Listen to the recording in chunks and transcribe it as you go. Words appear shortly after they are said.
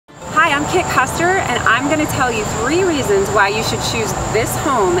Hi, I'm Kit Custer, and I'm going to tell you 3 reasons why you should choose this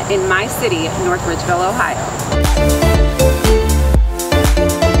home in my city, North Ridgeville, Ohio.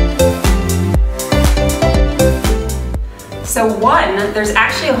 So 1, there's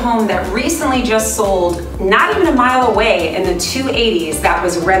actually a home that recently just sold not even a mile away in the 280s that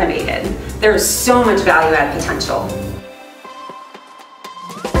was renovated. There's so much value add potential.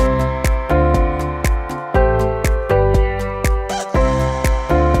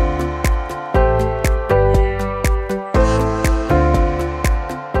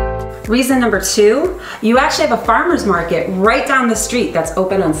 Reason number 2, you actually have a farmer's market right down the street that's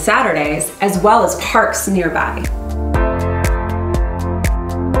open on Saturdays, as well as parks nearby.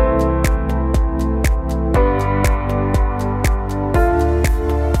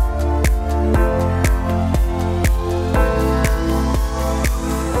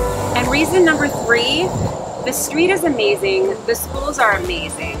 And reason number 3, the street is amazing, the schools are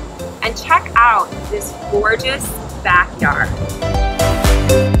amazing, and check out this gorgeous backyard.